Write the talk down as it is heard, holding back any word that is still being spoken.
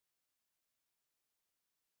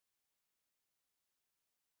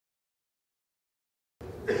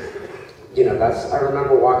you know, I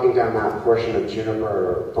remember walking down that portion of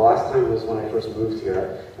Juniper. The last time was when I first moved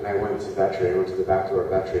here, and I went to Vetri. I went to the back door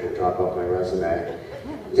of Vetri to drop off my resume.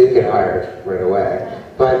 Didn't get hired right away.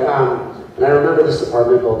 But, and I remember this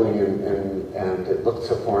apartment building, and it looked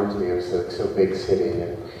so foreign to me. It was like so big city,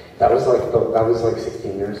 and that was like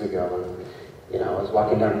 16 years ago. And, you know, I was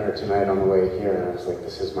walking down here tonight on the way here, and I was like,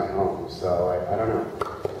 this is my home. So I don't know,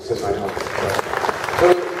 this is my home.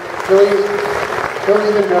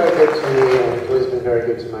 Philly's been very good to me, and Philly's been very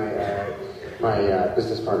good to my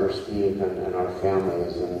business partner Steve and our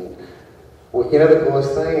families. And well, you know, the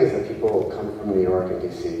coolest thing is that people come from New York and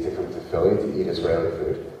DC to come to Philly to eat Israeli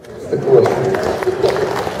food. It's the coolest thing.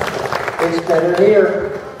 It's better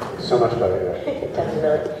here. So much better here.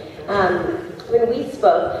 Definitely. When we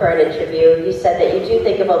spoke for an interview, you said that you do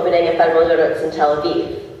think of opening a Federal Donuts in Tel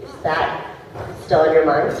Aviv. Is that still in your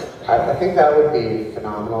mind? I think that would be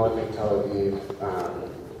phenomenal. I think Tel Aviv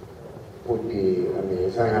would be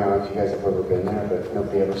amazing. I don't know if you guys have ever been there, but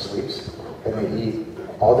nobody ever sleeps, and they eat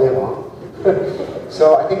all day long.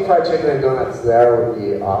 So I think fried chicken and donuts there would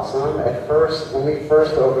be awesome. At first, when we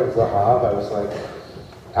first opened Zahav, I was like,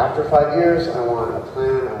 after 5 years, I want a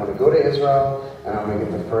plan. I want to go to Israel, and I want to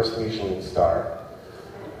get the first Michelin star.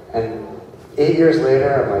 And 8 years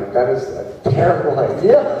later, I'm like, that is a terrible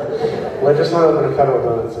idea. Well, I just want to open a Federal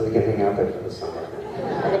Donut so we can hang out there for the summer.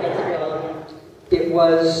 I think it's a real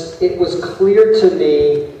It was clear to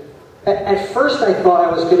me, at first I thought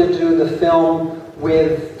I was going to do the film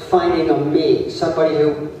with finding a me, somebody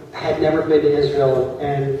who had never been to Israel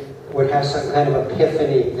and would have some kind of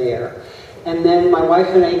epiphany there. And then my wife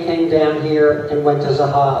and I came down here and went to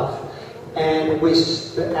Zahav. And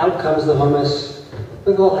out comes the hummus.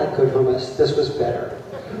 We've all had good hummus. This was better.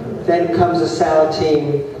 Then comes the salad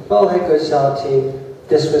team. We've all had good salad team.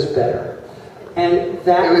 This was better. And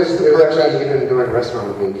that was the It was actually even doing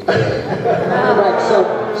restaurant week. Right,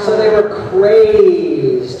 so they were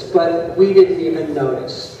crazed, but we didn't even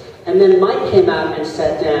notice. And then Mike came out and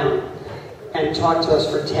sat down and talked to us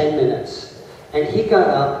for 10 minutes. And he got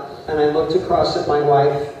up, and I looked across at my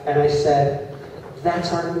wife, and I said,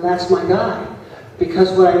 that's my guy.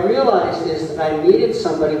 Because what I realized is that I needed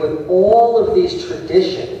somebody with all of these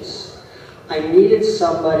traditions. I needed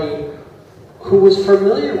somebody who was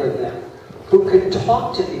familiar with them, who could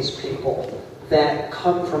talk to these people that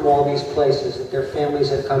come from all these places, that their families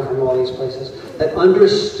had come from all these places, that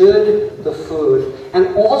understood the food,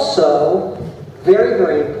 and also, very,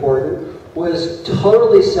 very important, was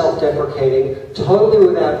totally self-deprecating, totally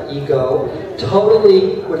without ego,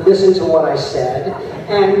 totally would listen to what I said,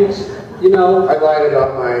 and, you know... I lied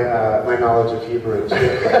about my knowledge of Hebrew, too.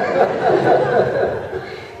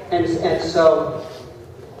 and so,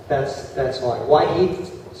 that's why. Why he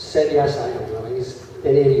said yes, I don't know. He's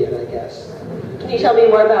an idiot, I guess. Can you tell me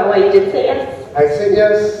more about why you did say yes? I said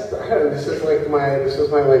yes. This was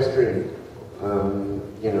my life's dream.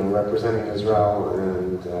 You know, representing Israel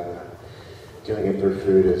and doing it through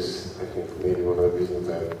food is, I think, maybe one of the reasons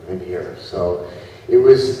I'm here. So I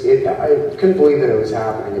couldn't believe that it was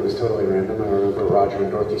happening. It was totally random. I remember Roger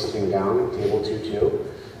and Dorothy sitting down at table 2-2,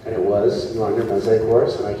 and it was, you were on your mosaic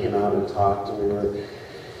course, and I came out and talked, and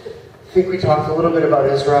I think we talked a little bit about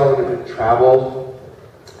Israel and travel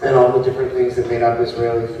and all the different things that made up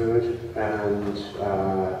Israeli food. And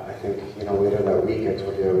I think, you know, later that week I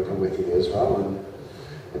told you I would come with you to Israel,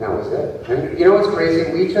 and that was it. And you know what's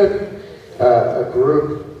crazy? We took a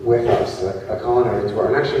group with us, a culinary tour,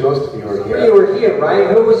 and actually most of you were here. You were here, right?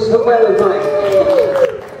 Who went with Mike?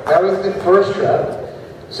 That was the first trip.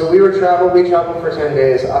 So we traveled for 10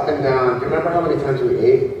 days, up and down. Do you remember how many times we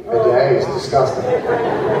ate a day? It was disgusting.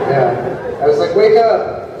 Yeah. I was like, wake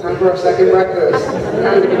up, time for our second breakfast.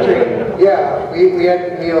 Yeah, we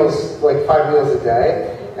had meals, like 5 meals a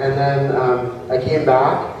day. And then I came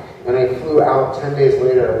back, and I flew out 10 days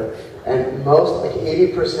later, and like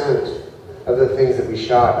 80% of the things that we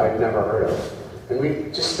shot I'd never heard of. And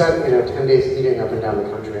we just spent, 10 days eating up and down the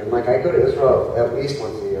country. And like, I go to Israel at least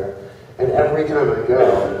once a year. And every time I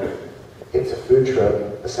go, it's a food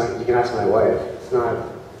trip. You can ask my wife. It's not,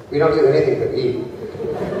 we don't do anything but eat,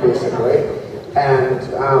 basically. And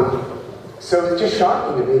so it's just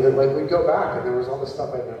shocking to me that like we'd go back and there was all this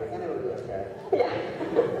stuff I'd never had. It would be okay.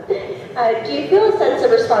 Yeah. Do you feel a sense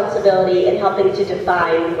of responsibility in helping to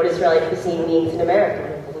define what Israeli cuisine means in America?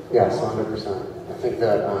 Yes, 100%. I think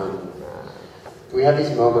that we had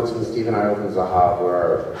these moments when Steve and I opened Zahav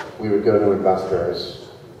where we would go to investors.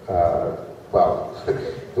 Well,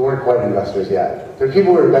 they weren't quite investors yet. There were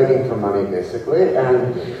people who were begging for money, basically,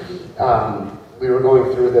 and we were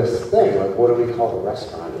going through this thing, like, what do we call the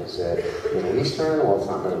restaurant? Is it Middle Eastern? Well, it's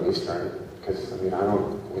not Middle Eastern. because I mean, I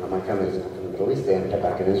don't, my family doesn't come from the Middle East, they ended up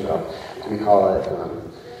back in Israel. So we call it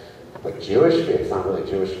like Jewish food. It's not really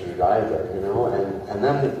Jewish food either, and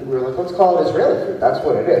then we were like, let's call it Israeli food. That's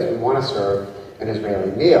what it is. We want to serve an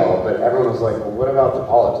Israeli meal, but everyone was like, well, what about the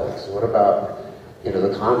politics? What about,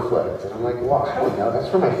 the conflict? And I'm like, well, I don't know.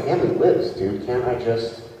 That's where my family lives, dude. Can't I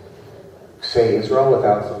just say Israel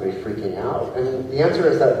without somebody freaking out? And the answer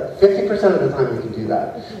is that 50% of the time you can do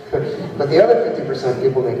that. But the other 50%,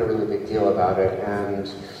 people make a really big deal about it. And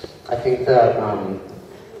I think that, and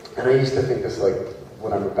I used to think this, like,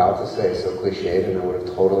 what I'm about to say is so cliched, and I would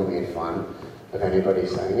have totally made fun of anybody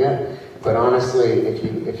saying it. But honestly, if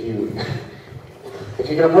you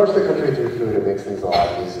can approach the country through food, it makes things a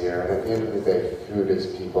lot easier. And at the end of the day, food is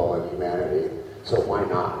people and humanity. So why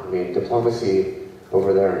not? I mean, diplomacy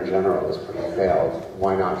over there in general is pretty failed.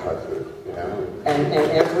 Why not try food? And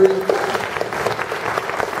every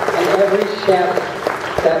chef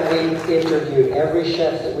that we interviewed, every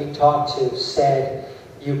chef that we talked to said,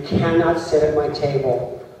 you cannot sit at my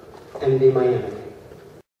table and be my enemy.